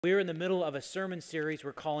We're in the middle of a sermon series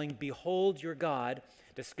we're calling Behold Your God,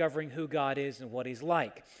 Discovering Who God Is and What He's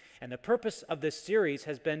Like. And the purpose of this series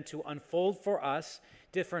has been to unfold for us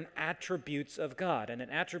different attributes of God. And an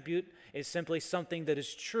attribute is simply something that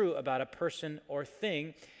is true about a person or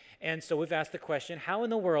thing. And so we've asked the question, how in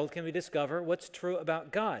the world can we discover what's true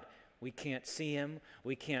about God? We can't see Him,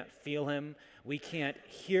 we can't feel Him, we can't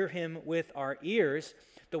hear Him with our ears.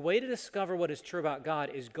 The way to discover what is true about God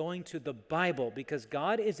is going to the Bible, because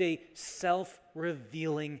God is a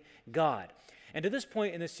self-revealing God. And to this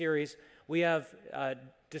point in the series, we have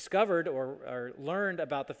discovered or learned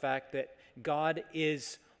about the fact that God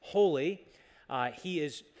is holy. He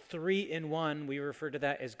is three in one. We refer to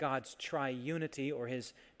that as God's triunity or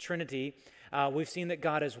His Trinity. We've seen that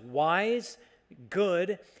God is wise,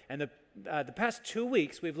 good, and the past 2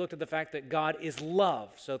 weeks we've looked at the fact that God is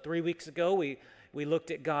love. So 3 weeks ago we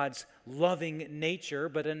looked at God's loving nature,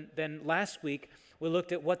 but then last week we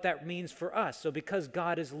looked at what that means for us. So because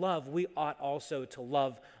God is love, we ought also to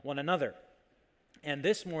love one another. And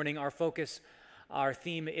this morning our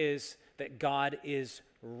theme is that God is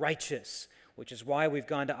righteous, which is why we've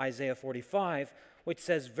gone to Isaiah 45, which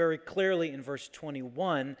says very clearly in verse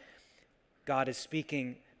 21, God is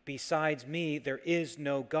speaking, "Besides me there is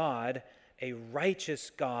no God, a righteous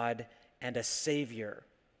God and a Savior."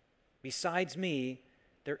 Besides me,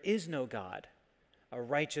 there is no God, a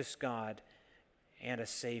righteous God, and a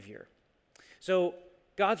Savior. So,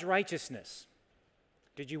 God's righteousness.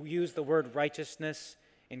 Did you use the word righteousness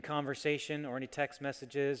in conversation or any text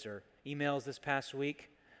messages or emails this past week?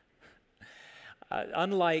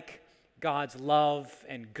 Unlike God's love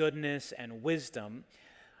and goodness and wisdom,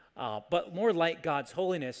 but more like God's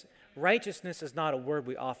holiness, righteousness is not a word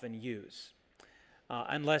we often use,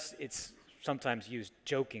 unless it's sometimes used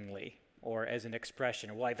jokingly or as an expression.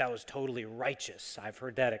 Well, like, that was totally righteous. I've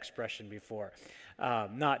heard that expression before.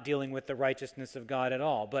 Not dealing with the righteousness of God at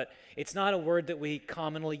all. But it's not a word that we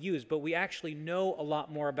commonly use, but we actually know a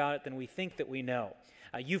lot more about it than we think that we know.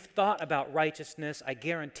 You've thought about righteousness. I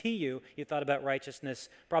guarantee you thought about righteousness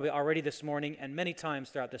probably already this morning and many times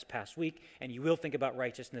throughout this past week, and you will think about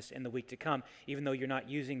righteousness in the week to come, even though you're not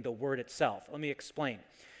using the word itself. Let me explain.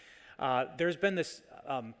 There's been this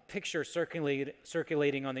picture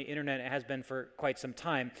circulating on the internet. It has been for quite some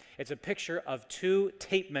time. It's a picture of two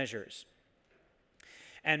tape measures.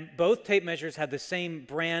 And both tape measures have the same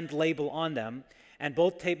brand label on them, and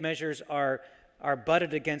both tape measures are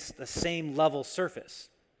butted against the same level surface.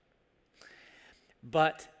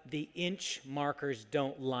 But the inch markers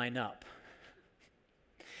don't line up.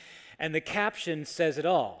 And the caption says it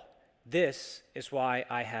all. "This is why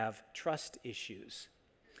I have trust issues."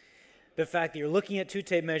 The fact that you're looking at two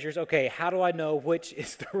tape measures, okay, how do I know which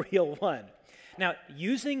is the real one? Now,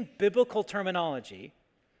 using biblical terminology,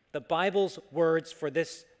 the Bible's words for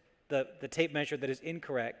this, the tape measure that is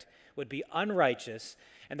incorrect, would be unrighteous,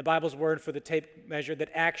 and the Bible's word for the tape measure that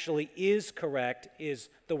actually is correct is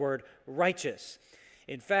the word righteous.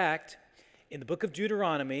 In fact, in the book of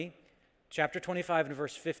Deuteronomy, chapter 25 and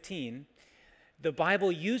verse 15, the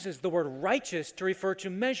Bible uses the word righteous to refer to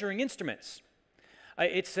measuring instruments.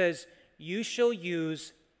 It says, "You shall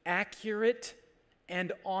use accurate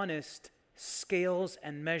and honest scales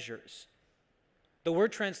and measures." The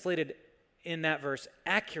word translated in that verse,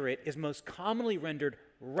 accurate, is most commonly rendered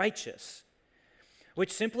righteous,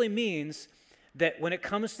 which simply means that when it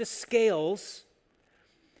comes to scales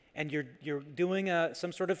and you're doing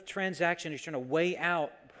some sort of transaction, you're trying to weigh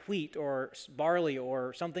out wheat or barley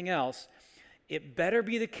or something else, it better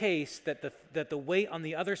be the case that the weight on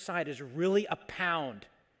the other side is really a pound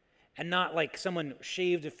and not like someone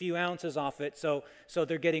shaved a few ounces off it, so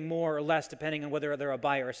they're getting more or less depending on whether they're a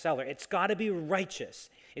buyer or a seller. It's got to be righteous.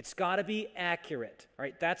 It's got to be accurate,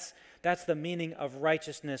 right? That's the meaning of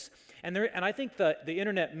righteousness. And I think the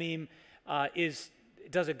internet meme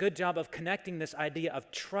does a good job of connecting this idea of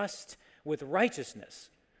trust with righteousness.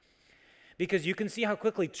 Because you can see how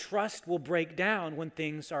quickly trust will break down when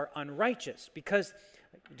things are unrighteous. Because,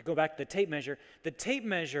 to go back to the tape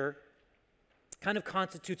measure kind of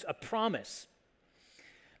constitutes a promise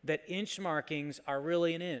that inch markings are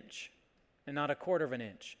really an inch and not a quarter of an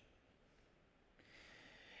inch.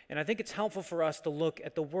 And I think it's helpful for us to look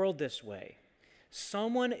at the world this way.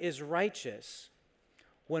 Someone is righteous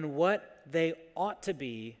when what they ought to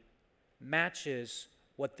be matches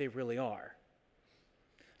what they really are.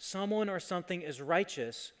 Someone or something is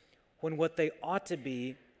righteous when what they ought to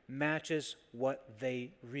be matches what they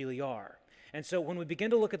really are. And so when we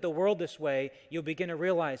begin to look at the world this way, you'll begin to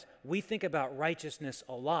realize we think about righteousness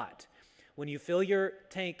a lot. When you fill your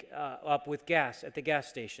tank up with gas at the gas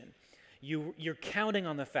station, You're counting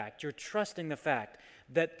on the fact, you're trusting the fact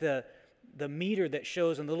that the meter that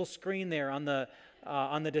shows on the little screen there on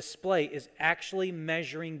the display is actually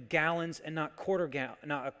measuring gallons and not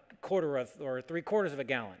not a quarter of or 3/4 of a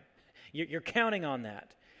gallon. You're counting on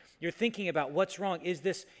that. You're thinking about what's wrong.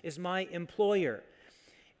 Is my employer,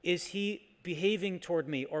 is he behaving toward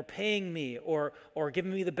me or paying me or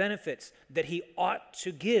giving me the benefits that he ought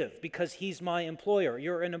to give because he's my employer?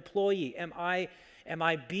 You're an employee. Am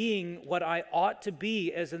I being what I ought to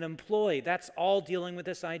be as an employee? That's all dealing with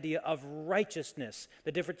this idea of righteousness,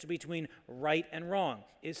 the difference between right and wrong.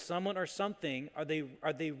 Is someone or something, are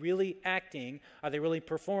they really acting, are they really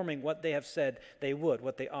performing what they have said they would,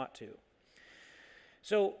 what they ought to?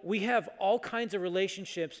 So we have all kinds of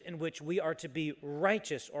relationships in which we are to be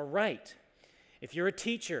righteous or right. If you're a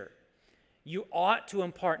teacher, you ought to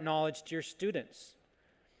impart knowledge to your students.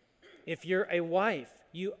 If you're a wife,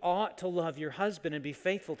 you ought to love your husband and be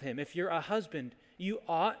faithful to him. If you're a husband, you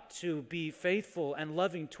ought to be faithful and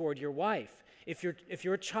loving toward your wife. If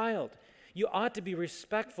you're a child, you ought to be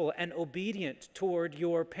respectful and obedient toward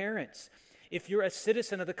your parents. If you're a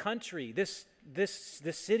citizen of the country, this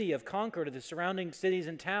city of Concord or the surrounding cities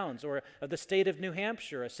and towns, or of the state of New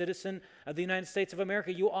Hampshire, a citizen of the United States of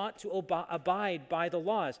America, you ought to abide by the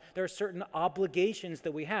laws. There are certain obligations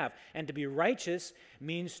that we have, and to be righteous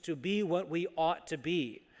means to be what we ought to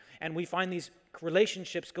be. And we find these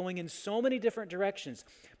relationships going in so many different directions,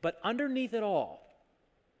 but underneath it all,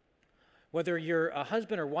 whether you're a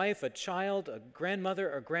husband or wife, a child, a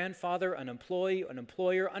grandmother or grandfather, an employee, an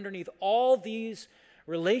employer, underneath all these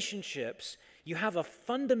relationships, you have a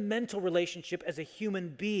fundamental relationship as a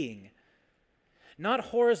human being. Not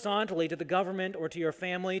horizontally to the government or to your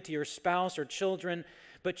family, to your spouse or children,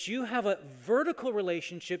 but you have a vertical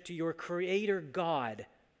relationship to your Creator God.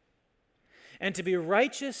 And to be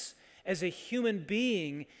righteous as a human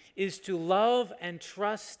being is to love and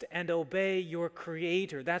trust and obey your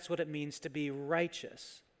Creator. That's what it means to be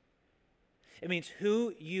righteous. It means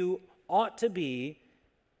who you ought to be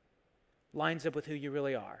lines up with who you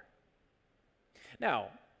really are. Now,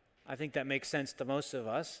 I think that makes sense to most of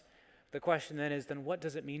us. The question then is, what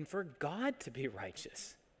does it mean for God to be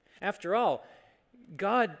righteous? After all,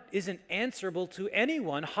 God isn't answerable to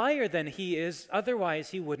anyone higher than He is, otherwise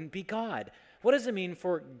He wouldn't be God. What does it mean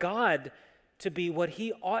for God to be what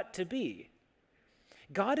He ought to be?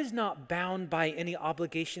 God is not bound by any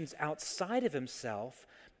obligations outside of Himself,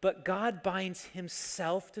 but God binds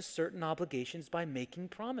Himself to certain obligations by making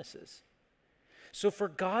promises. So for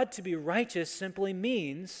God to be righteous simply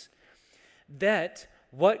means that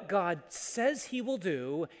what God says He will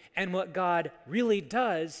do and what God really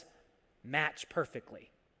does match perfectly.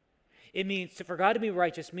 It means, for God to be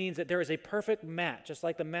righteous means that there is a perfect match, just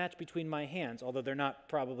like the match between my hands, although they're not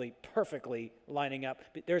probably perfectly lining up.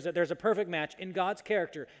 There's a perfect match in God's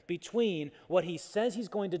character between what He says He's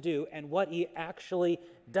going to do and what He actually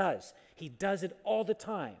does. He does it all the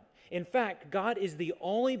time. In fact, God is the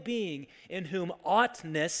only being in whom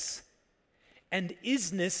oughtness and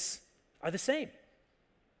isness are the same.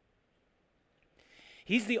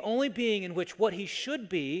 He's the only being in which what He should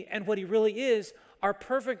be and what He really is are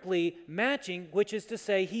perfectly matching, which is to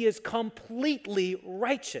say, He is completely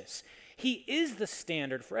righteous. He is the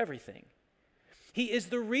standard for everything. He is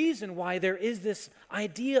the reason why there is this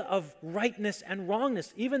idea of rightness and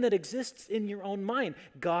wrongness, even that exists in your own mind.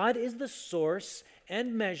 God is the source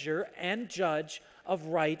and measure and judge of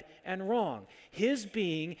right and wrong. His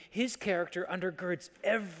being, His character undergirds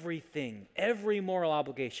everything, every moral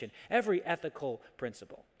obligation, every ethical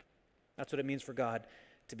principle. That's what it means for God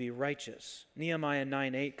to be righteous. Nehemiah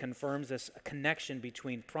 9:8 confirms this connection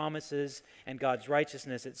between promises and God's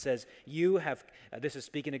righteousness. It says, "You have," this is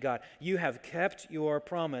speaking to God, "you have kept your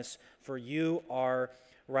promise, for you are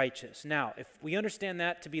righteous." Now, if we understand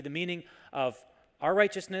that to be the meaning of our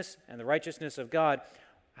righteousness and the righteousness of God,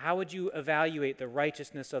 how would you evaluate the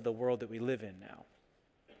righteousness of the world that we live in now?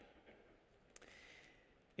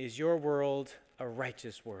 Is your world a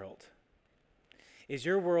righteous world? Is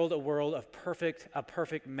your world a world of a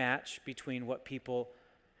perfect match between what people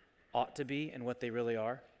ought to be and what they really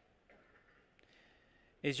are?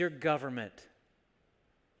 Is your government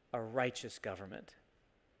a righteous government?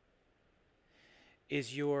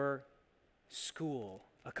 Is your school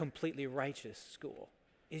a completely righteous school?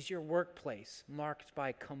 Is your workplace marked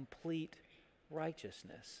by complete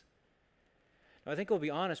righteousness? Now, I think we'll be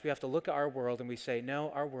honest, we have to look at our world and we say,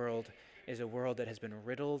 no, our world is a world that has been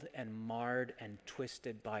riddled and marred and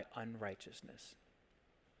twisted by unrighteousness.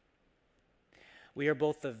 We are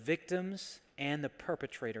both the victims and the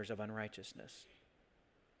perpetrators of unrighteousness.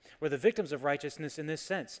 We're the victims of righteousness in this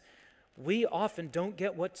sense. We often don't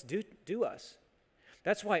get what's due us.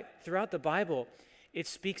 That's why throughout the Bible, It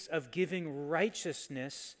speaks of giving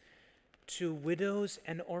righteousness to widows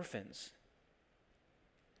and orphans.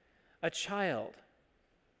 A child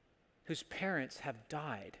whose parents have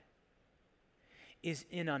died is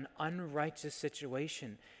in an unrighteous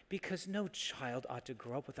situation because no child ought to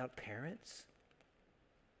grow up without parents.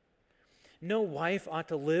 No wife ought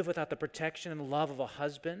to live without the protection and love of a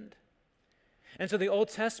husband. And so the Old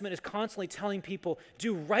Testament is constantly telling people,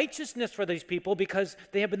 do righteousness for these people because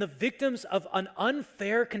they have been the victims of an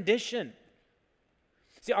unfair condition.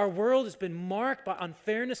 See, our world has been marked by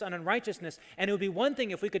unfairness and unrighteousness, and it would be one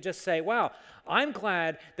thing if we could just say, wow, I'm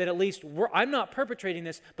glad that at least I'm not perpetrating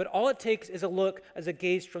this, but all it takes is a look, as a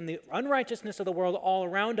gaze from the unrighteousness of the world all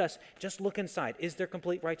around us. Just look inside. Is there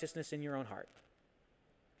complete righteousness in your own heart?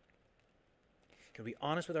 Can we be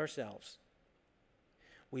honest with ourselves?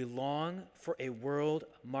 We long for a world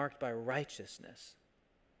marked by righteousness,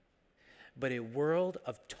 but a world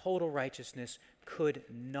of total righteousness could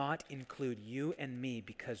not include you and me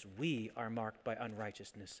because we are marked by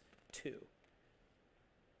unrighteousness too.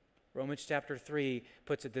 Romans chapter 3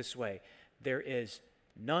 puts it this way: there is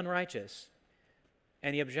none righteous.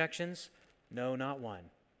 Any objections? No, not one.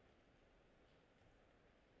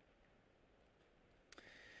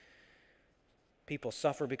 People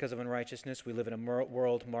suffer because of unrighteousness. We live in a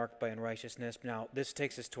world marked by unrighteousness. Now, this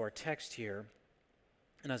takes us to our text here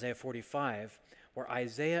in Isaiah 45, where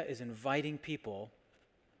Isaiah is inviting people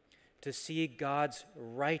to see God's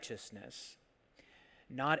righteousness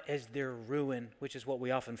not as their ruin, which is what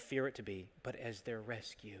we often fear it to be, but as their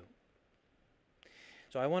rescue.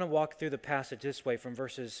 So I want to walk through the passage this way from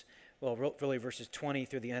verses 20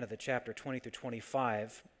 through the end of the chapter, 20 through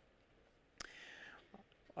 25.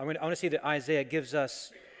 I want to see that Isaiah gives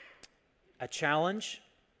us a challenge,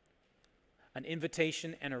 an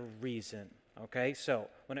invitation, and a reason. Okay, so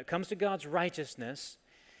when it comes to God's righteousness,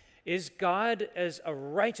 is God as a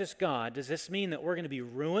righteous God? Does this mean that we're going to be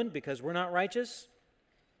ruined because we're not righteous?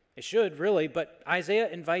 It should, really, but Isaiah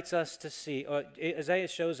invites us to see, Isaiah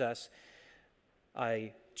shows us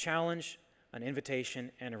a challenge, an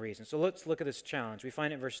invitation, and a reason. So let's look at this challenge. We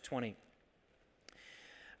find it in verse 20.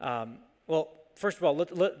 First of all,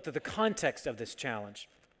 look at the context of this challenge.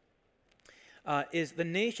 Is the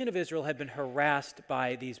nation of Israel had been harassed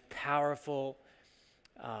by these powerful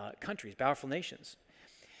countries, powerful nations.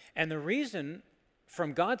 And the reason,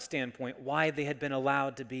 from God's standpoint, why they had been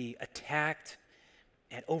allowed to be attacked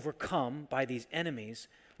and overcome by these enemies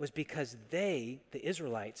was because they, the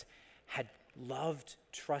Israelites, had loved,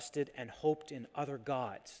 trusted, and hoped in other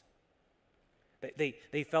gods.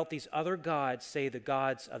 They felt these other gods, say the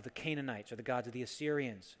gods of the Canaanites or the gods of the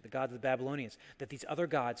Assyrians, the gods of the Babylonians, that these other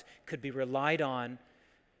gods could be relied on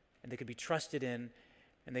and they could be trusted in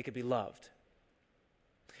and they could be loved.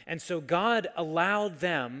 And so God allowed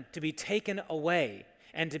them to be taken away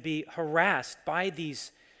and to be harassed by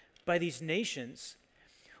these nations,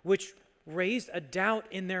 which raised a doubt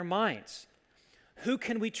in their minds. Who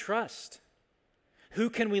can we trust? Who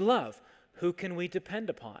can we love? Who can we depend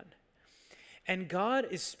upon? And God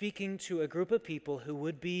is speaking to a group of people who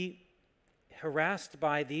would be harassed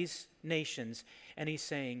by these nations, and he's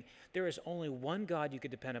saying, there is only one God you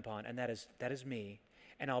could depend upon, and that is me,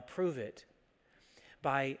 and I'll prove it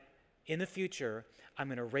by, in the future, I'm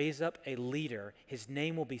going to raise up a leader. His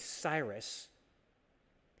name will be Cyrus,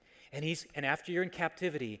 and after you're in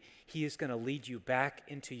captivity, he is going to lead you back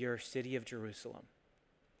into your city of Jerusalem.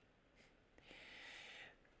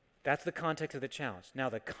 That's the context of the challenge. Now,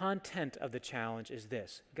 the content of the challenge is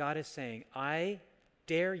this. God is saying, I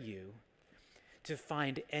dare you to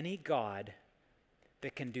find any God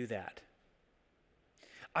that can do that.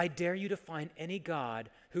 I dare you to find any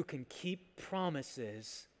God who can keep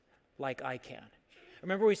promises like I can.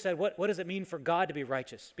 Remember we said, what does it mean for God to be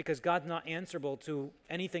righteous? Because God's not answerable to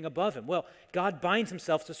anything above him. Well, God binds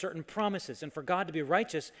himself to certain promises, and for God to be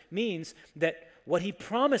righteous means that what he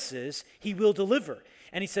promises, he will deliver.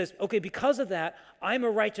 And he says, okay, because of that, I'm a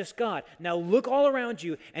righteous God. Now look all around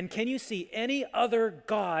you, and can you see any other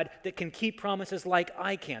God that can keep promises like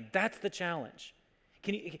I can? That's the challenge.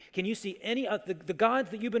 Can you see any of the gods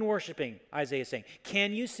that you've been worshiping, Isaiah is saying,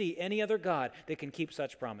 can you see any other God that can keep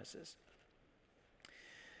such promises?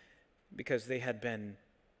 Because they had been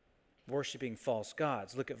worshiping false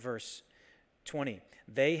gods. Look at verse 20.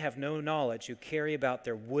 They have no knowledge who carry about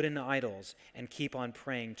their wooden idols and keep on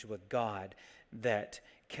praying to a God that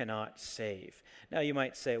cannot save. Now you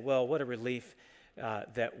might say, well, what a relief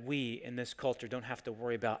that we in this culture don't have to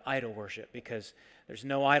worry about idol worship, because there's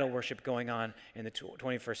no idol worship going on in the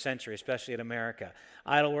 21st century, especially in America.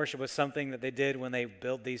 Idol worship was something that they did when they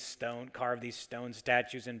carved these stone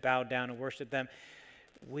statues and bowed down and worshiped them.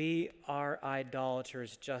 We are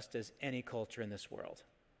idolaters just as any culture in this world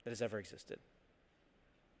that has ever existed.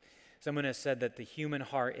 Someone has said that the human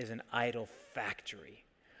heart is an idol factory.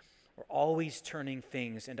 We're always turning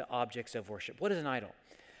things into objects of worship. What is an idol?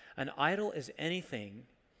 An idol is anything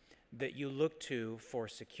that you look to for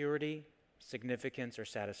security, significance, or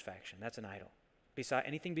satisfaction. That's an idol.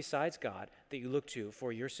 Anything besides God that you look to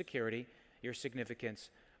for your security, your significance,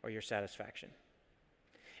 or your satisfaction.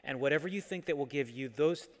 And whatever you think that will give you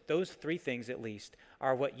those three things at least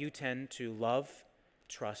are what you tend to love,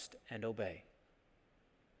 trust, and obey.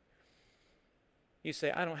 You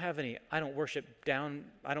say, I don't worship down,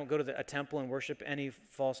 I don't go to a temple and worship any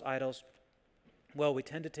false idols. Well, we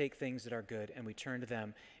tend to take things that are good and we turn to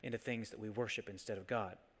them into things that we worship instead of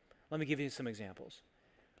God. Let me give you some examples.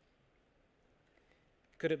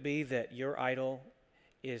 Could it be that your idol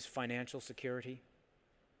is financial security?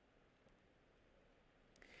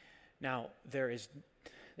 Now, there's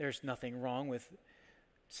nothing wrong with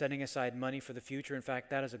setting aside money for the future. In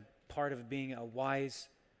fact, that is a part of being a wise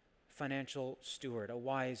financial steward, a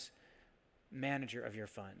wise manager of your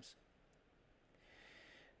funds.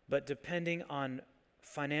 But depending on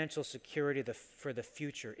financial security for the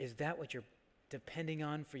future, is that what you're depending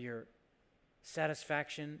on for your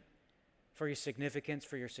satisfaction, for your significance,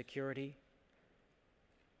 for your security?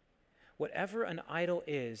 Whatever an idol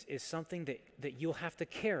is something that you'll have to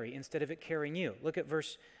carry instead of it carrying you. Look at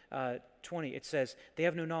verse 20. It says, they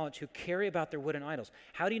have no knowledge who carry about their wooden idols.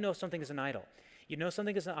 How do you know something is an idol? You know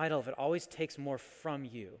something is an idol if it always takes more from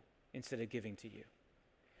you instead of giving to you.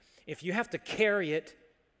 If you have to carry it,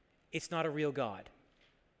 it's not a real God.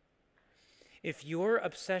 If your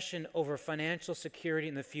obsession over financial security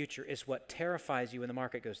in the future is what terrifies you when the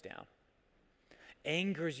market goes down,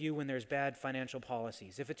 angers you when there's bad financial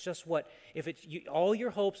policies, all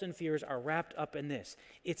your hopes and fears are wrapped up in this,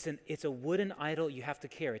 it's a wooden idol you have to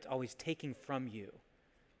carry. It's always taking from you.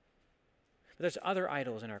 But there's other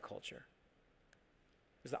idols in our culture.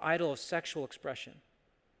 There's the idol of sexual expression,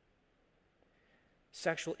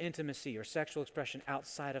 sexual intimacy or sexual expression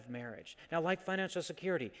outside of marriage. Now, like financial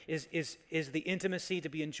security, is the intimacy to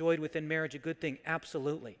be enjoyed within marriage a good thing?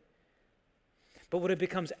 Absolutely. But when it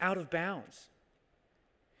becomes out of bounds,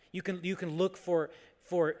 you can look for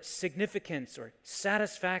significance or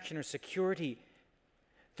satisfaction or security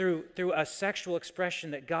through a sexual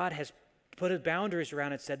expression that God has put boundaries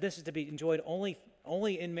around and said this is to be enjoyed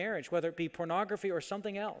only in marriage, whether it be pornography or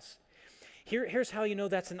something else. Here's how you know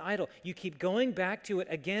that's an idol. You keep going back to it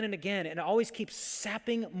again and again, and it always keeps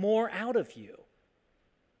sapping more out of you.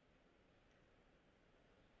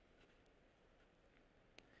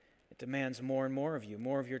 It demands more and more of you,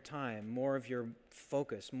 more of your time, more of your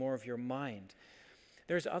focus, more of your mind.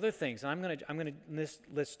 There's other things, and I'm going to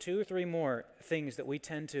list two or three more things that we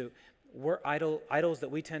tend to idols that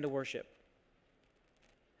we tend to worship.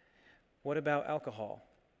 What about alcohol?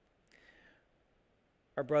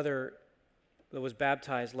 Our brother that was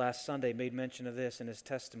baptized last Sunday made mention of this in his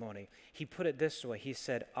testimony. He put it this way. He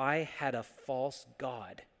said, I had a false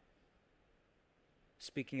god.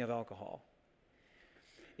 Speaking of alcohol.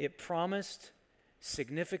 It promised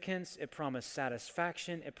significance, it promised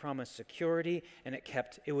satisfaction, it promised security, and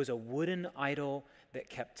it was a wooden idol that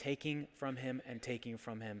kept taking from him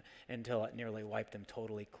until it nearly wiped him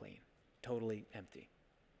totally clean, totally empty.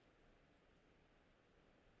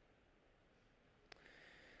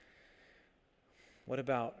 What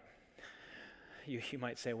about, you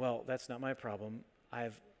might say, well, that's not my problem. I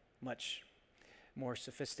have much more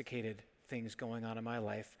sophisticated things going on in my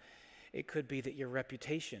life. It could be that your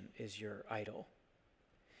reputation is your idol.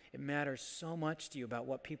 It matters so much to you about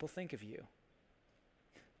what people think of you.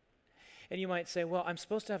 And you might say, well, I'm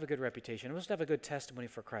supposed to have a good reputation. I'm supposed to have a good testimony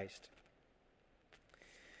for Christ.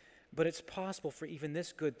 But it's possible for even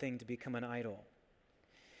this good thing to become an idol.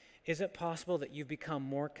 Is it possible that you've become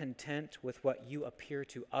more content with what you appear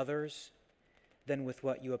to others than with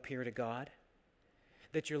what you appear to God?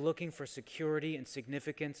 That you're looking for security and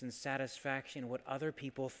significance and satisfaction in what other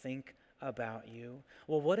people think about you?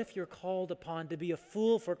 Well, what if you're called upon to be a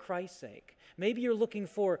fool for Christ's sake? Maybe you're looking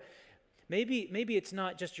for, maybe it's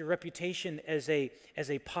not just your reputation as a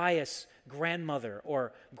pious grandmother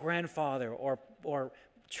or grandfather or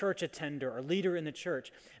church attender or leader in the church.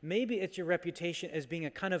 Maybe it's your reputation as being a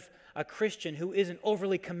kind of a Christian who isn't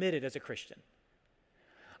overly committed as a Christian.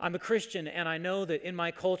 I'm a Christian, and I know that in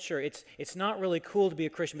my culture it's not really cool to be a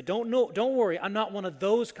Christian, but don't worry, I'm not one of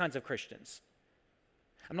those kinds of Christians.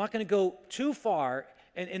 I'm not going to go too far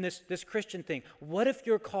in this Christian thing. What if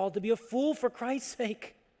you're called to be a fool for Christ's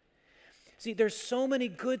sake? See, there's so many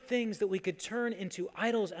good things that we could turn into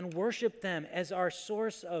idols and worship them as our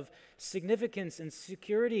source of significance and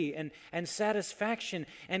security and satisfaction.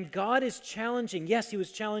 And God is challenging. Yes, he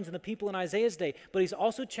was challenging the people in Isaiah's day, but he's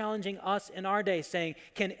also challenging us in our day, saying,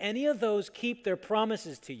 can any of those keep their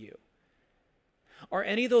promises to you? Are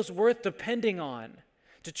any of those worth depending on?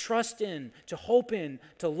 To trust in, to hope in,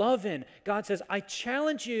 to love in. God says, I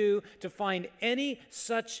challenge you to find any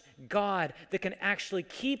such God that can actually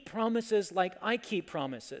keep promises like I keep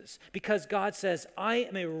promises. Because God says, I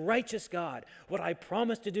am a righteous God. What I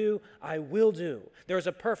promise to do, I will do. There is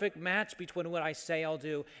a perfect match between what I say I'll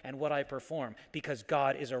do and what I perform, because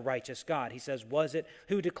God is a righteous God. He says, was it?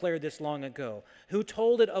 Who declared this long ago? Who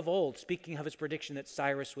told it of old, speaking of his prediction that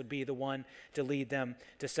Cyrus would be the one to lead them,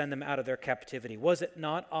 to send them out of their captivity? Was it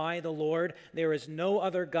not I, the Lord? There is no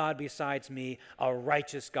other God besides me, a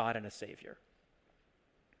righteous God and a Savior.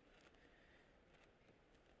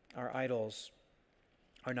 Our idols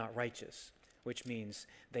are not righteous, which means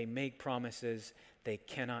they make promises they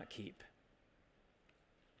cannot keep.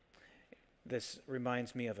 This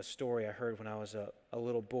reminds me of a story I heard when I was a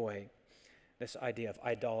little boy. This idea of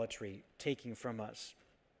idolatry, taking from us,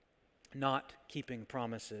 not keeping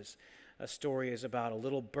promises. A story is about a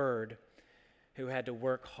little bird who had to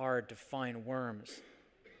work hard to find worms.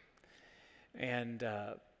 And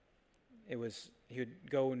he would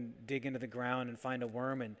go and dig into the ground and find a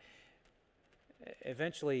worm, and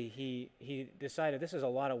eventually he decided this is a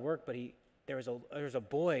lot of work, but there was a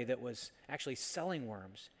boy that was actually selling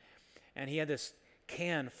worms, and he had this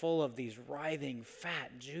can full of these writhing,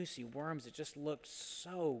 fat, juicy worms that just looked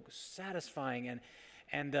so satisfying,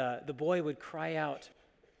 and the boy would cry out,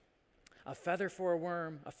 "A feather for a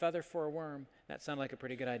worm, a feather for a worm." That sounded like a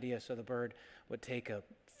pretty good idea, so the bird would take a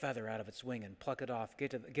feather out of its wing and pluck it off,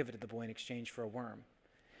 give it to the boy in exchange for a worm.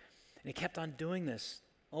 And he kept on doing this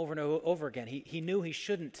over and over again. He knew he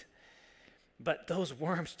shouldn't, but those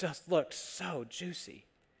worms just looked so juicy.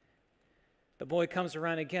 The boy comes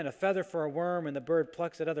around again, a feather for a worm, and the bird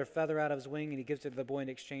plucks another feather out of his wing, and he gives it to the boy in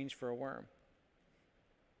exchange for a worm.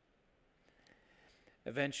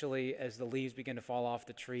 Eventually, as the leaves begin to fall off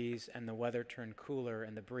the trees and the weather turned cooler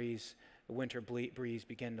and the winter breeze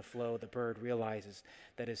began to flow, the bird realizes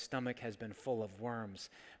that his stomach has been full of worms,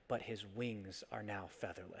 but his wings are now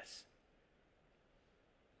featherless.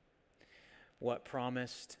 What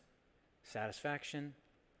promised satisfaction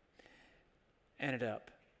ended up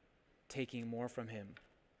taking more from him.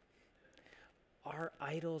 Our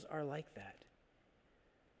idols are like that.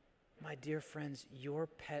 My dear friends, your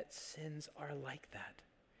pet sins are like that.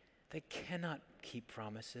 They cannot keep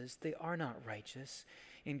promises. They are not righteous.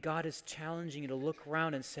 And God is challenging you to look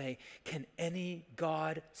around and say, can any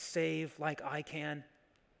God save like I can?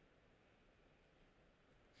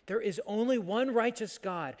 There is only one righteous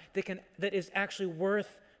God that is actually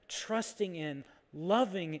worth trusting in,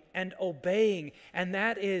 loving and obeying, and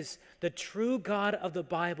that is the true God of the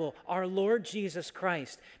Bible, our Lord Jesus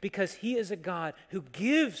Christ, because he is a God who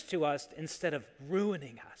gives to us instead of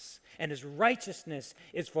ruining us, and his righteousness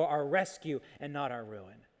is for our rescue and not our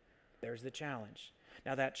ruin. There's the challenge.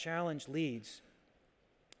 Now that challenge leads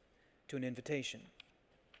to an invitation.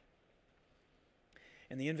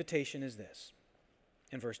 And the invitation is this,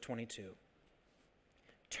 in verse 22.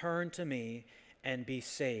 Turn to me and be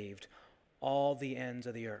saved, all the ends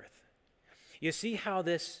of the earth. You see how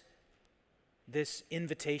this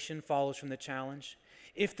invitation follows from the challenge?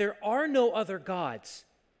 If there are no other gods,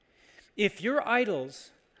 if your idols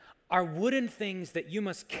are wooden things that you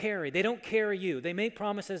must carry, they don't carry you. They make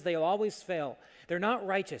promises, they'll always fail. They're not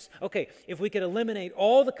righteous. Okay, if we could eliminate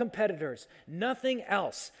all the competitors, nothing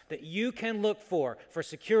else that you can look for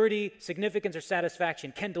security, significance, or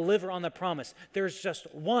satisfaction can deliver on the promise. There's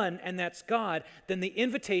just one, and that's God. Then the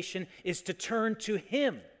invitation is to turn to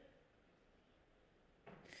him.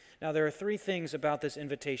 Now, there are three things about this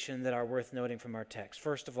invitation that are worth noting from our text.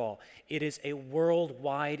 First of all, it is a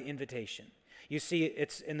worldwide invitation. You see,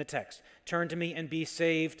 it's in the text. Turn to me and be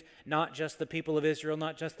saved, not just the people of Israel,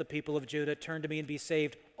 not just the people of Judah. Turn to me and be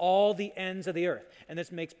saved, all the ends of the earth. And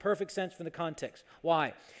this makes perfect sense from the context.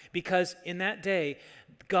 Why? Because in that day,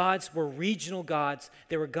 gods were regional gods.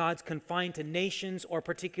 They were gods confined to nations or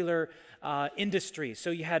particular industries.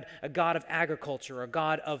 So you had a god of agriculture, a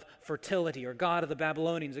god of fertility, or god of the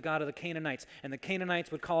Babylonians, a god of the Canaanites. And the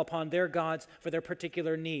Canaanites would call upon their gods for their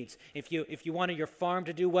particular needs. If you wanted your farm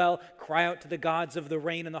to do well, cry out to the gods of the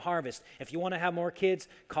rain and the harvest. If you want to have more kids,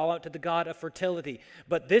 call out to the god of fertility.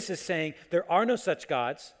 But this is saying there are no such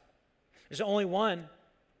gods. There's only one.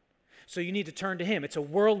 So you need to turn to him. It's a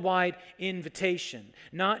worldwide invitation.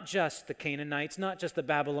 Not just the Canaanites, not just the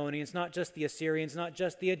Babylonians, not just the Assyrians, not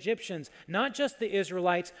just the Egyptians, not just the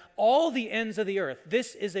Israelites, all the ends of the earth.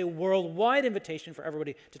 This is a worldwide invitation for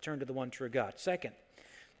everybody to turn to the one true God. Second,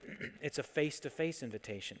 it's a face-to-face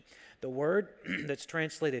invitation. The word that's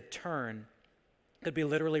translated turn could be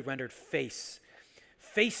literally rendered face.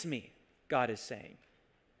 Face me, God is saying.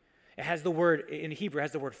 It has the word, in Hebrew, it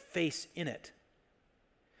has the word face in it.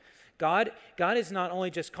 God is not only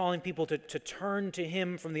just calling people to turn to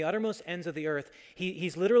him from the uttermost ends of the earth,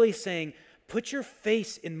 he's literally saying, put your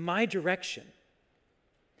face in my direction.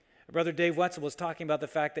 Brother Dave Wetzel was talking about the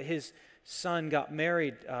fact that his son got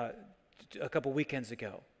married a couple weekends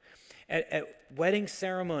ago. At wedding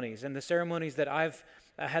ceremonies and the ceremonies that I've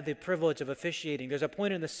had the privilege of officiating, there's a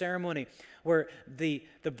point in the ceremony where the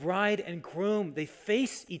bride and groom, they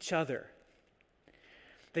face each other.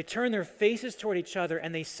 They turn their faces toward each other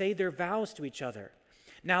and they say their vows to each other.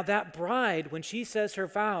 Now that bride, when she says her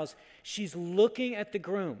vows, she's looking at the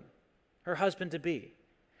groom, her husband-to-be.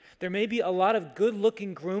 There may be a lot of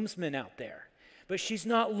good-looking groomsmen out there, but she's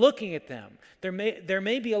not looking at them. There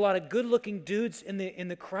may be a lot of good-looking dudes in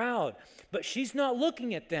the crowd, but she's not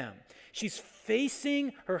looking at them. She's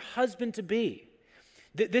facing her husband-to-be.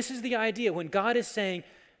 This is the idea when God is saying,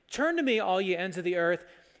 turn to me, all ye ends of the earth,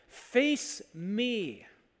 face me.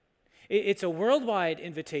 It's a worldwide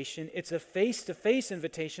invitation, it's a face-to-face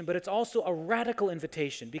invitation, but it's also a radical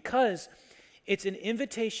invitation because it's an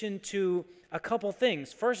invitation to a couple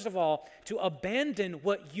things. First of all, to abandon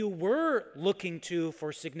what you were looking to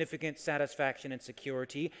for significant satisfaction and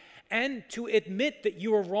security, and to admit that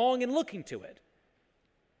you were wrong in looking to it.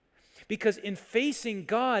 Because in facing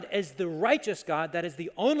God as the righteous God, that is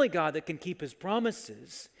the only God that can keep his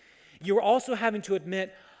promises, you're also having to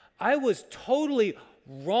admit, I was totally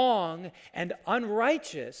wrong and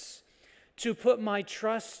unrighteous to put my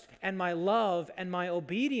trust and my love and my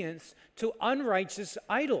obedience to unrighteous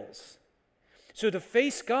idols. So to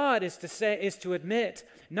face God is to admit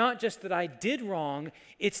not just that I did wrong,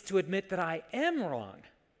 it's to admit that I am wrong.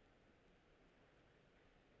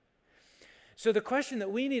 So the question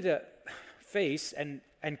that we need to face and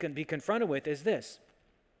can be confronted with is this: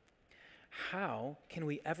 how can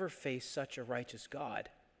we ever face such a righteous God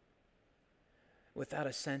without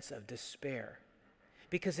a sense of despair?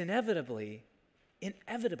 Because inevitably,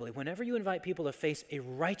 whenever you invite people to face a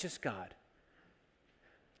righteous God,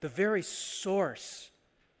 the very source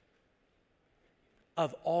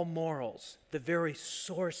of all morals, the very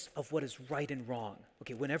source of what is right and wrong,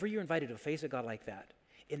 okay, whenever you're invited to face a God like that,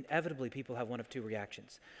 inevitably people have one of two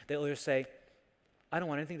reactions. They'll either say, I don't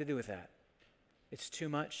want anything to do with that. It's too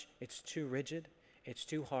much, it's too rigid, it's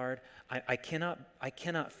too hard, I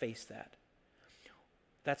cannot face that.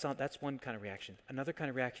 That's one kind of reaction. Another kind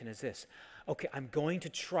of reaction is this: okay, I'm going to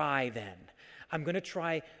try then. I'm going to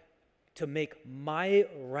try to make my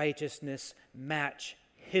righteousness match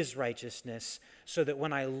his righteousness so that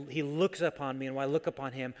when he looks upon me and when I look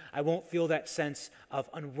upon him, I won't feel that sense of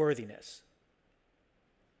unworthiness.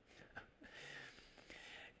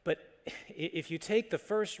 But if you take the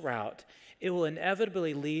first route, it will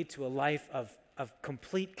inevitably lead to a life of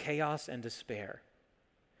complete chaos and despair.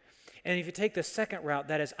 And if you take the second route,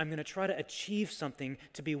 that is, I'm going to try to achieve something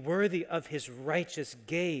to be worthy of his righteous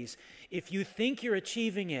gaze. If you think you're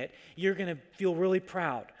achieving it, you're going to feel really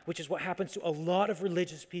proud, which is what happens to a lot of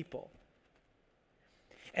religious people.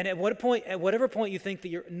 And at whatever point you think that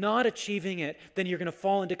you're not achieving it, then you're going to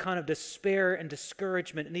fall into kind of despair and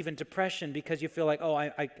discouragement and even depression because you feel like, oh,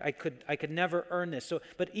 I could never earn this. So,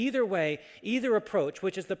 but either way, either approach,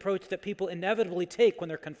 which is the approach that people inevitably take when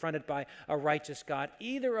they're confronted by a righteous God,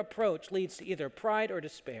 either approach leads to either pride or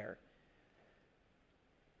despair.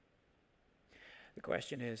 The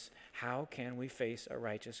question is, how can we face a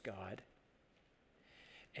righteous God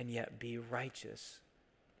and yet be righteous?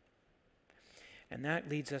 And that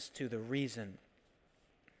leads us to the reason.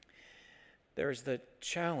 There's the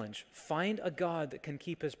challenge. Find a God that can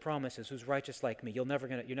keep his promises, who's righteous like me. You're never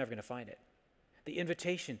gonna find it. The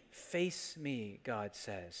invitation, face me, God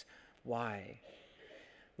says. Why?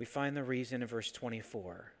 We find the reason in verse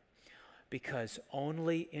 24. Because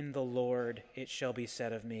only in the Lord it shall be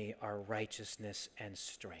said of me are righteousness and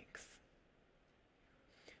strength.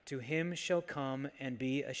 To him shall come and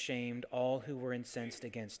be ashamed all who were incensed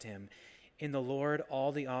against him. In the Lord,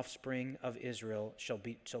 all the offspring of Israel shall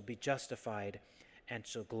be justified and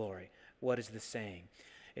shall glory. What is this saying?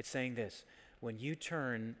 It's saying this: when you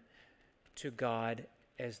turn to God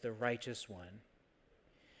as the righteous one,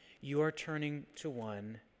 you are turning to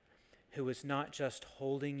one who is not just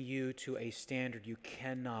holding you to a standard you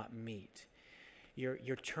cannot meet.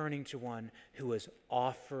 You're turning to one who is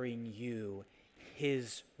offering you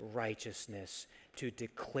his righteousness to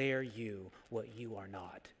declare you what you are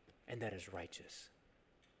not, and that is righteous.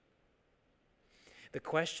 The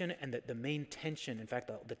question and the main tension, in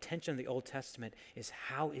fact, the tension of the Old Testament is,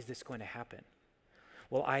 how is this going to happen?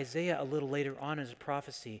 Well, Isaiah, a little later on in his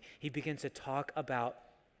prophecy, he begins to talk about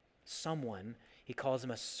someone, he calls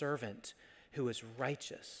him a servant, who is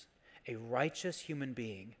righteous, a righteous human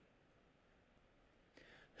being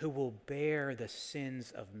who will bear the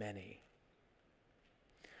sins of many.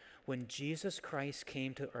 When Jesus Christ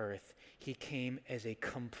came to earth, he came as a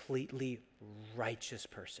completely righteous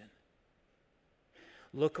person.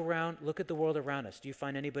 Look around, look at the world around us. Do you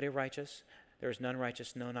find anybody righteous? There is none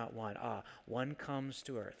righteous, no, not one. One comes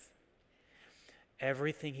to earth.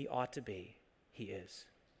 Everything he ought to be, he is.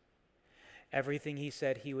 Everything he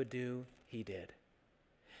said he would do, he did.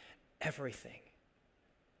 Everything.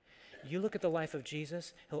 You look at the life of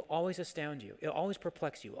Jesus, he'll always astound you. He'll always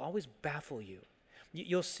perplex you, always baffle you.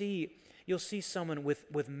 You'll see someone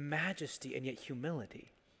with majesty and yet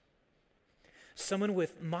humility. Someone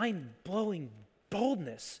with mind-blowing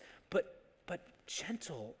boldness, but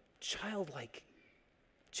gentle, childlike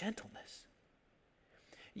gentleness.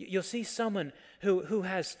 You'll see someone who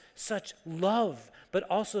has such love, but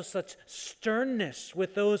also such sternness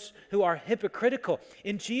with those who are hypocritical.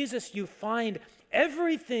 In Jesus, you find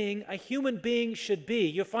everything a human being should be.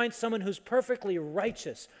 You find someone who's perfectly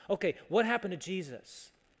righteous. Okay, what happened to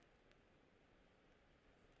Jesus?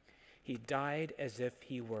 He died as if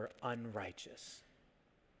he were unrighteous.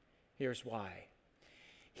 Here's why.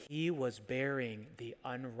 He was bearing the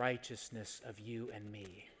unrighteousness of you and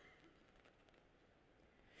me.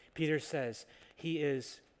 Peter says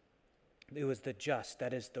it was the just,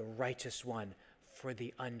 that is the righteous one, for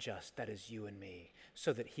the unjust, that is you and me,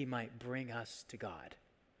 so that he might bring us to God.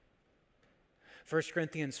 1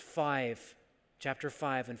 Corinthians 5, chapter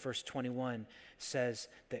 5 and verse 21 says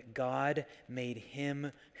that God made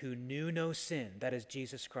him who knew no sin, that is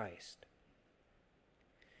Jesus Christ.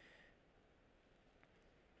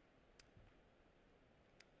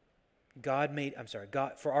 God,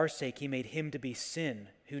 for our sake, he made him to be sin,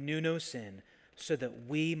 who knew no sin, so that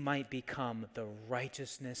we might become the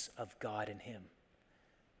righteousness of God in him.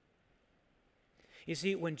 You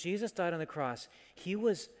see, when Jesus died on the cross, he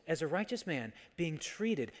was, as a righteous man, being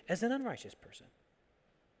treated as an unrighteous person.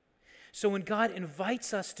 So when God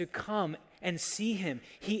invites us to come and see him,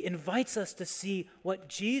 he invites us to see what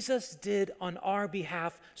Jesus did on our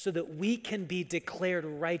behalf so that we can be declared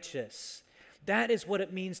righteous. That is what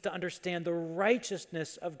it means to understand the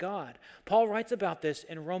righteousness of God. Paul writes about this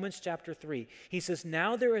in Romans chapter 3. He says,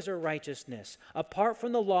 now there is a righteousness apart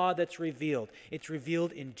from the law that's revealed. It's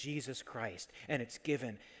revealed in Jesus Christ, and it's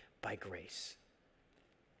given by grace.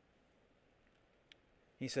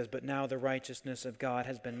 He says, but now the righteousness of God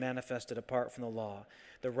has been manifested apart from the law,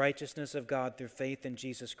 the righteousness of God through faith in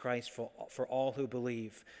Jesus Christ for all who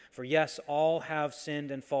believe. For yes, all have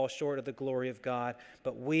sinned and fall short of the glory of God,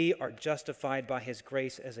 but we are justified by his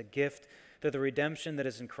grace as a gift through the redemption that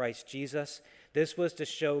is in Christ Jesus. This was to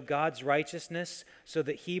show God's righteousness so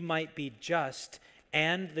that he might be just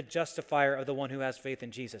and the justifier of the one who has faith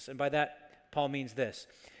in Jesus. And by that, Paul means this.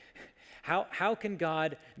 How can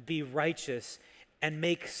God be righteous and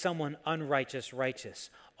make someone unrighteous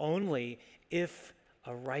righteous? Only if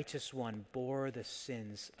a righteous one bore the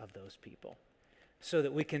sins of those people, so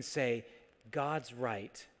that we can say, God's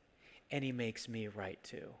right, and he makes me right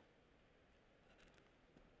too.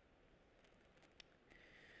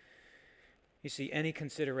 You see, any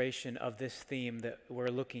consideration of this theme that we're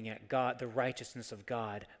looking at, God, the righteousness of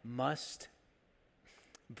God, must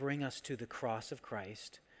bring us to the cross of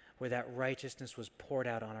Christ, where that righteousness was poured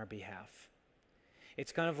out on our behalf.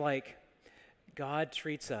 It's kind of like God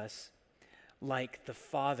treats us like the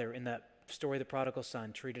father in that story, the prodigal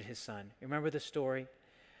son treated his son. Remember the story?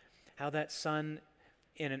 How that son,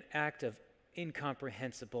 in an act of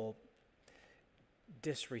incomprehensible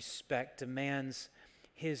disrespect, demands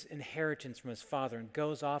his inheritance from his father and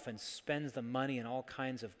goes off and spends the money in all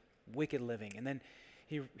kinds of wicked living. And then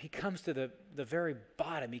he comes to the very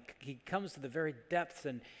bottom. He comes to the very depths,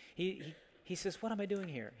 and he says, what am I doing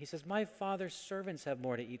here? He says, my father's servants have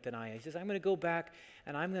more to eat than I have. He says, I'm going to go back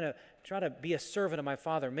and I'm going to try to be a servant of my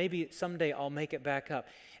father. Maybe someday I'll make it back up.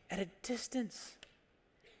 At a distance,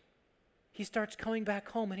 he starts coming back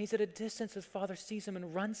home, and he's at a distance. His father sees him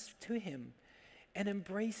and runs to him and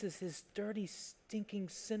embraces his dirty, stinking,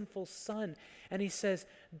 sinful son. And he says,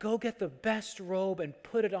 go get the best robe and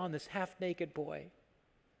put it on this half-naked boy.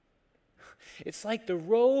 It's like the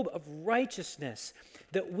robe of righteousness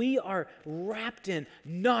that we are wrapped in,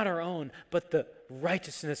 not our own, but the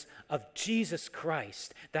righteousness of Jesus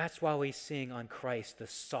Christ. That's why we sing on Christ, the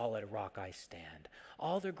solid rock I stand.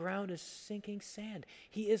 All the ground is sinking sand.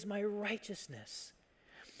 He is my righteousness.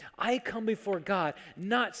 I come before God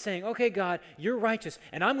not saying, okay, God, you're righteous,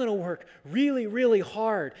 and I'm going to work really, really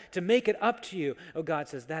hard to make it up to you. Oh, God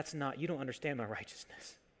says, you don't understand my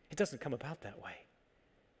righteousness. It doesn't come about that way.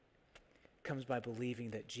 It comes by believing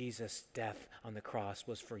that Jesus' death on the cross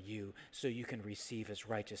was for you so you can receive his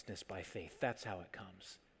righteousness by faith. That's how it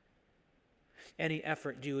comes. Any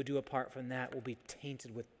effort you do apart from that will be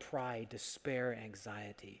tainted with pride, despair,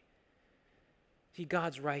 anxiety. See,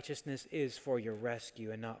 God's righteousness is for your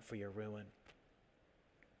rescue and not for your ruin.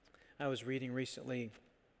 I was reading recently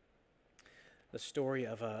the story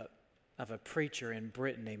of a preacher in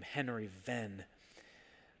Britain named Henry Venn.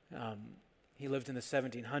 He lived in the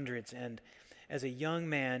 1700s, and as a young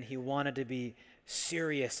man, he wanted to be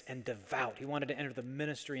serious and devout. He wanted to enter the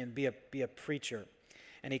ministry and be a preacher.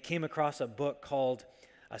 And he came across a book called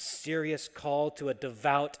A Serious Call to a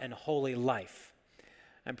Devout and Holy Life.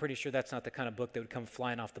 I'm pretty sure that's not the kind of book that would come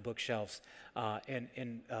flying off the bookshelves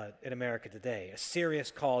in America today. A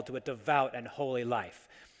serious call to a devout and holy life.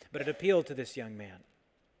 But it appealed to this young man,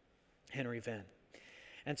 Henry Venn.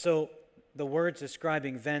 And so the words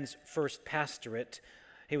describing Venn's first pastorate,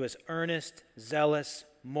 he was earnest, zealous,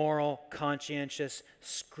 moral, conscientious,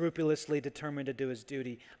 scrupulously determined to do his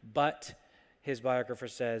duty, but, his biographer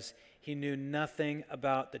says, he knew nothing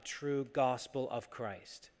about the true gospel of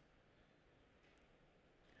Christ.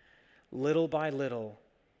 Little by little,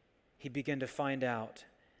 he began to find out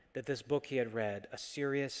that this book he had read, A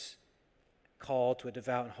Serious Call to a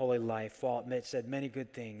Devout and Holy Life, while it said many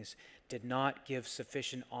good things, did not give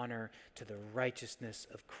sufficient honor to the righteousness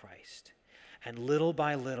of Christ. And little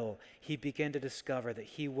by little, he began to discover that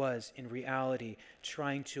he was, in reality,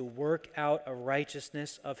 trying to work out a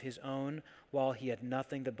righteousness of his own while he had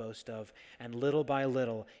nothing to boast of. And little by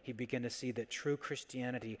little, he began to see that true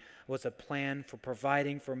Christianity was a plan for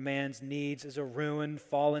providing for man's needs as a ruined,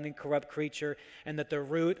 fallen, and corrupt creature, and that the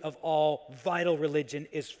root of all vital religion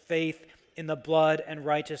is faith in the blood and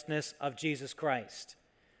righteousness of Jesus Christ.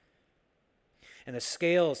 And the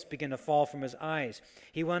scales began to fall from his eyes.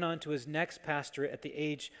 He went on to his next pastorate at the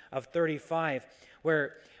age of 35,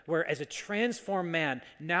 where as a transformed man,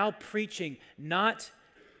 now preaching not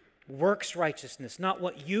works righteousness, not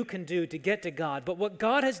what you can do to get to God, but what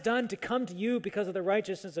God has done to come to you because of the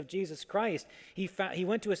righteousness of Jesus Christ. He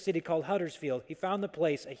went to a city called Huddersfield. He found the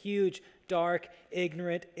place, a huge, dark,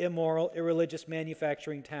 ignorant, immoral, irreligious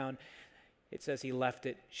manufacturing town. It says he left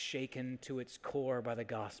it shaken to its core by the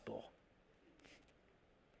gospel.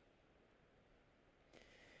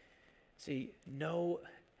 See, no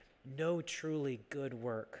truly good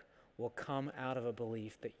work will come out of a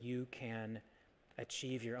belief that you can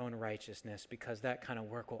achieve your own righteousness, because that kind of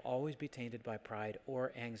work will always be tainted by pride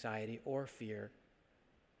or anxiety or fear.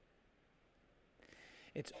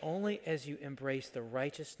 It's only as you embrace the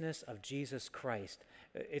righteousness of Jesus Christ.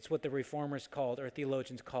 It's what the reformers called, or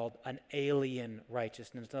theologians called, an alien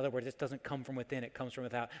righteousness. In other words, it doesn't come from within, it comes from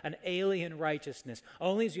without. An alien righteousness.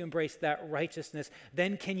 Only as you embrace that righteousness,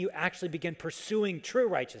 then can you actually begin pursuing true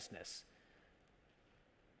righteousness.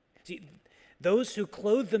 See, those who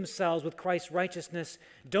clothe themselves with Christ's righteousness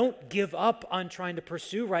don't give up on trying to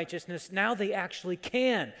pursue righteousness. Now they actually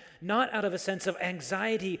can, not out of a sense of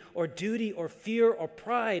anxiety or duty or fear or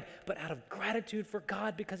pride, but out of gratitude for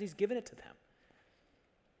God because he's given it to them.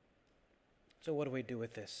 So what do we do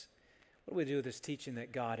with this? What do we do with this teaching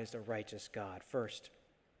that God is a righteous God? First,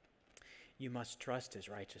 you must trust his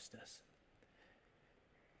righteousness.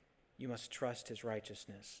 You must trust his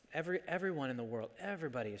righteousness. Everyone in the world,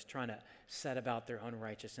 everybody is trying to set about their own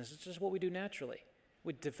righteousness. It's just what we do naturally.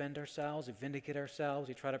 We defend ourselves, we vindicate ourselves,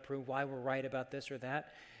 we try to prove why we're right about this or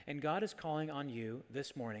that. And God is calling on you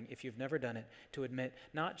this morning, if you've never done it, to admit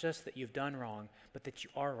not just that you've done wrong, but that you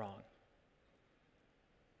are wrong.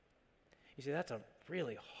 You see, that's a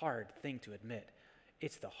really hard thing to admit.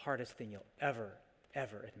 It's the hardest thing you'll ever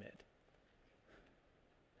admit.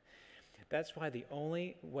 That's why the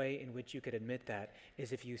only way in which you could admit that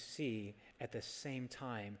is if you see at the same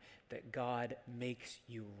time that God makes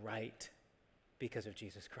you right because of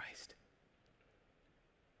Jesus Christ.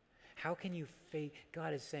 How can you face?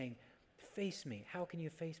 God is saying, face me. How can you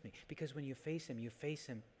face me? Because when you face him, you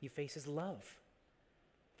face his love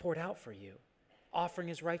poured out for you, offering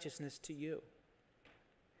his righteousness to you.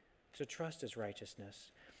 So trust his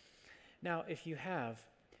righteousness. Now, if you have,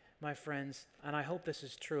 my friends, and I hope this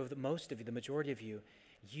is true of most of you, the majority of you,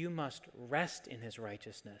 you must rest in his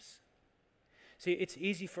righteousness. See, it's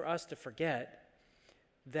easy for us to forget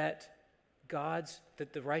that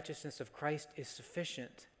that the righteousness of Christ is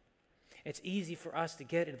sufficient. It's easy for us to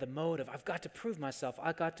get into the mode of, I've got to prove myself,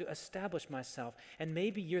 I've got to establish myself. And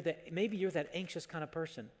maybe you're that anxious kind of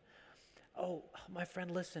person. Oh, my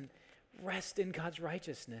friend, listen, rest in God's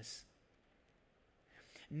righteousness.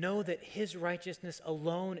 Know that His righteousness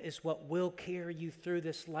alone is what will carry you through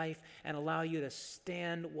this life and allow you to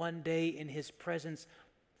stand one day in His presence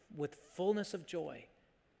with fullness of joy.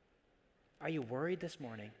 Are you worried this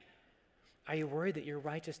morning? Are you worried that your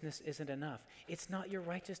righteousness isn't enough? It's not your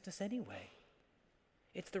righteousness anyway.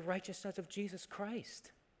 It's the righteousness of Jesus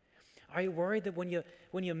Christ. Are you worried that when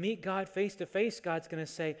you meet God face to face, God's going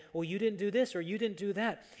to say, well, you didn't do this or you didn't do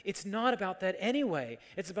that? It's not about that anyway.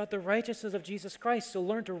 It's about the righteousness of Jesus Christ, so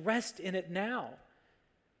learn to rest in it now.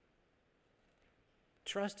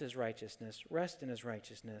 Trust His righteousness, rest in His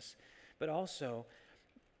righteousness. But also,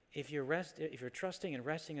 if you're trusting and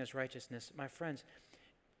resting in His righteousness, my friends,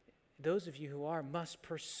 those of you who must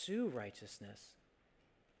pursue righteousness.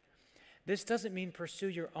 This doesn't mean pursue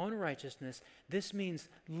your own righteousness. This means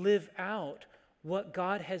live out what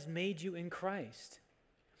God has made you in Christ.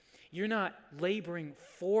 You're not laboring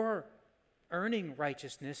for earning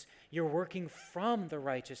righteousness. You're working from the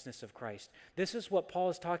righteousness of Christ. This is what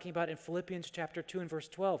Paul is talking about in Philippians chapter 2 and verse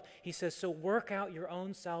 12. He says, so work out your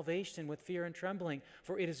own salvation with fear and trembling,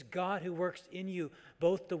 for it is God who works in you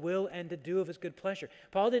both to will and to do of His good pleasure.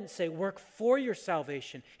 Paul didn't say work for your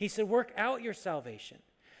salvation. He said work out your salvation.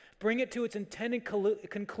 Bring it to its intended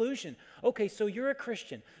conclusion. Okay, so you're a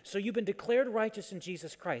Christian. So you've been declared righteous in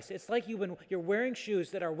Jesus Christ. It's like you're wearing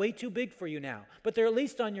shoes that are way too big for you now, but they're at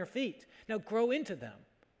least on your feet. Now grow into them.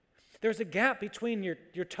 There's a gap between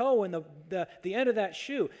your toe and the end of that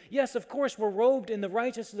shoe. Yes, of course, we're robed in the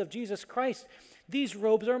righteousness of Jesus Christ. These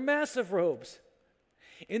robes are massive robes.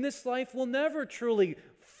 In this life, we'll never truly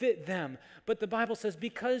fit them. But the Bible says,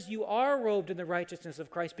 because you are robed in the righteousness of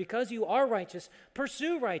Christ, because you are righteous,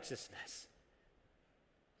 pursue righteousness.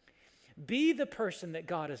 Be the person that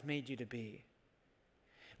God has made you to be.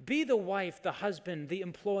 Be the wife, the husband, the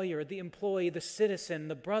employer, the employee, the citizen,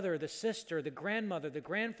 the brother, the sister, the grandmother, the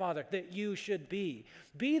grandfather that you should be.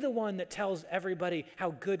 Be the one that tells everybody how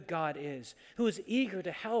good God is, who is eager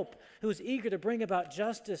to help, who is eager to bring about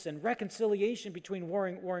justice and reconciliation between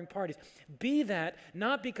warring parties. Be that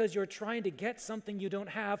not because you're trying to get something you don't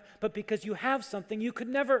have, but because you have something you could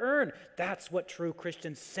never earn. That's what true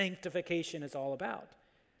Christian sanctification is all about.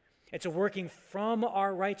 It's a working from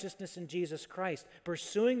our righteousness in Jesus Christ,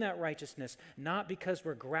 pursuing that righteousness, not because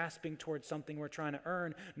we're grasping towards something we're trying to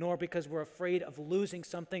earn, nor because we're afraid of losing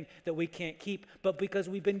something that we can't keep, but because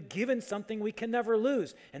we've been given something we can never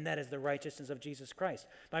lose, and that is the righteousness of Jesus Christ.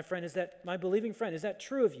 My believing friend, is that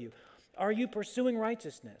true of you? Are you pursuing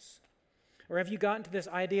righteousness? Or have you gotten to this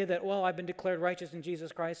idea that, well, I've been declared righteous in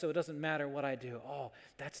Jesus Christ, so it doesn't matter what I do? Oh,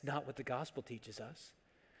 that's not what the gospel teaches us.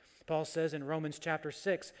 Paul says in Romans chapter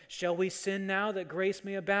 6, shall we sin now that grace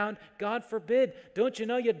may abound? God forbid. Don't you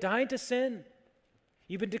know you died to sin?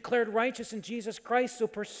 You've been declared righteous in Jesus Christ, so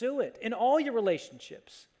pursue it in all your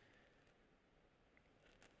relationships.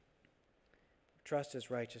 Trust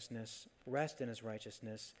His righteousness, rest in His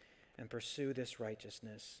righteousness, and pursue this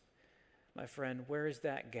righteousness. My friend, where is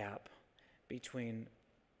that gap between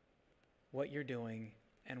what you're doing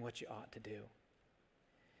and what you ought to do?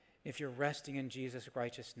 If you're resting in Jesus'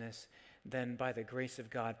 righteousness, then by the grace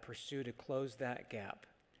of God, pursue to close that gap,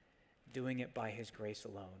 doing it by His grace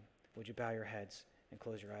alone. Would you bow your heads and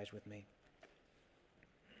close your eyes with me?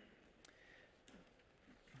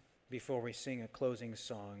 Before we sing a closing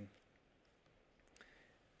song,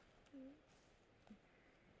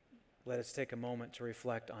 let us take a moment to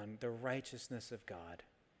reflect on the righteousness of God.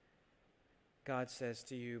 God says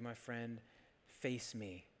to you, my friend, face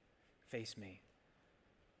me, face me.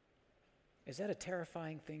 Is that a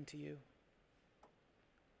terrifying thing to you?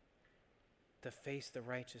 To face the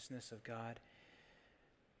righteousness of God?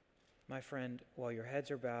 My friend, while your heads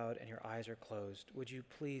are bowed and your eyes are closed, would you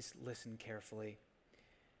please listen carefully?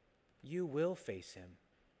 You will face Him.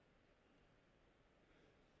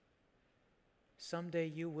 Someday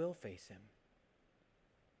you will face Him.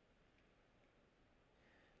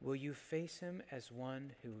 Will you face Him as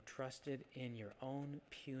one who trusted in your own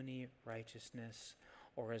puny righteousness,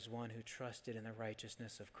 or as one who trusted in the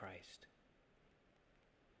righteousness of Christ?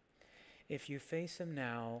 If you face Him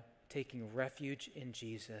now, taking refuge in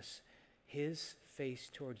Jesus, His face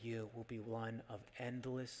toward you will be one of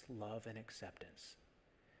endless love and acceptance.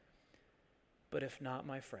 But if not,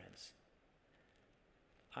 my friends,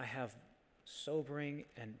 I have sobering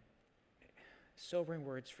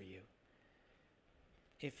words for you.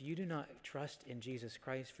 if you do not trust in Jesus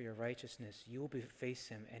Christ for your righteousness, you will face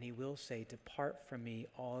him, and he will say, "Depart from me,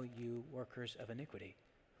 all you workers of iniquity."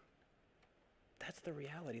 That's the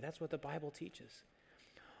reality. That's what the Bible teaches.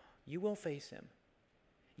 You will face him.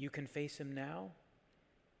 You can face him now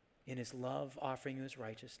in his love, offering you his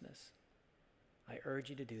righteousness. I urge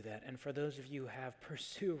you to do that. And for those of you who have,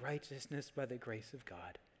 pursue righteousness by the grace of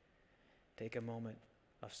God. Take a moment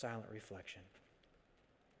of silent reflection.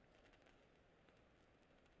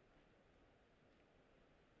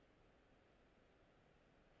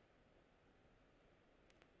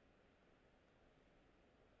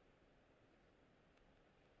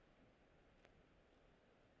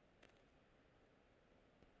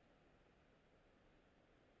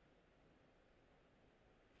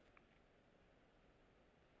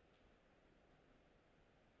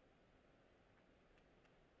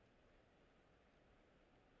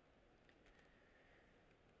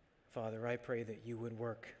 Father, I pray that you would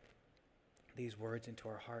work these words into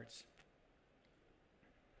our hearts.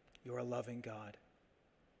 You are a loving God,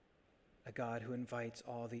 a God who invites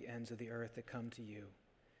all the ends of the earth to come to you,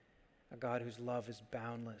 a God whose love is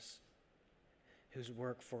boundless, whose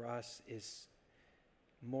work for us is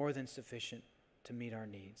more than sufficient to meet our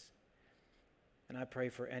needs. And I pray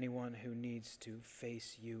for anyone who needs to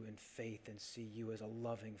face you in faith and see you as a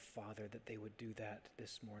loving Father, that they would do that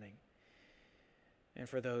this morning. And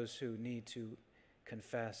for those who need to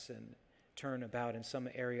confess and turn about in some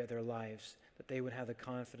area of their lives, that they would have the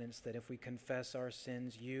confidence that if we confess our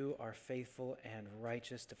sins, you are faithful and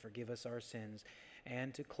righteous to forgive us our sins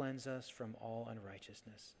and to cleanse us from all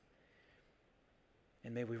unrighteousness.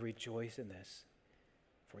 And may we rejoice in this,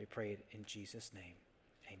 for we pray it in Jesus' name.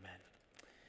 Amen.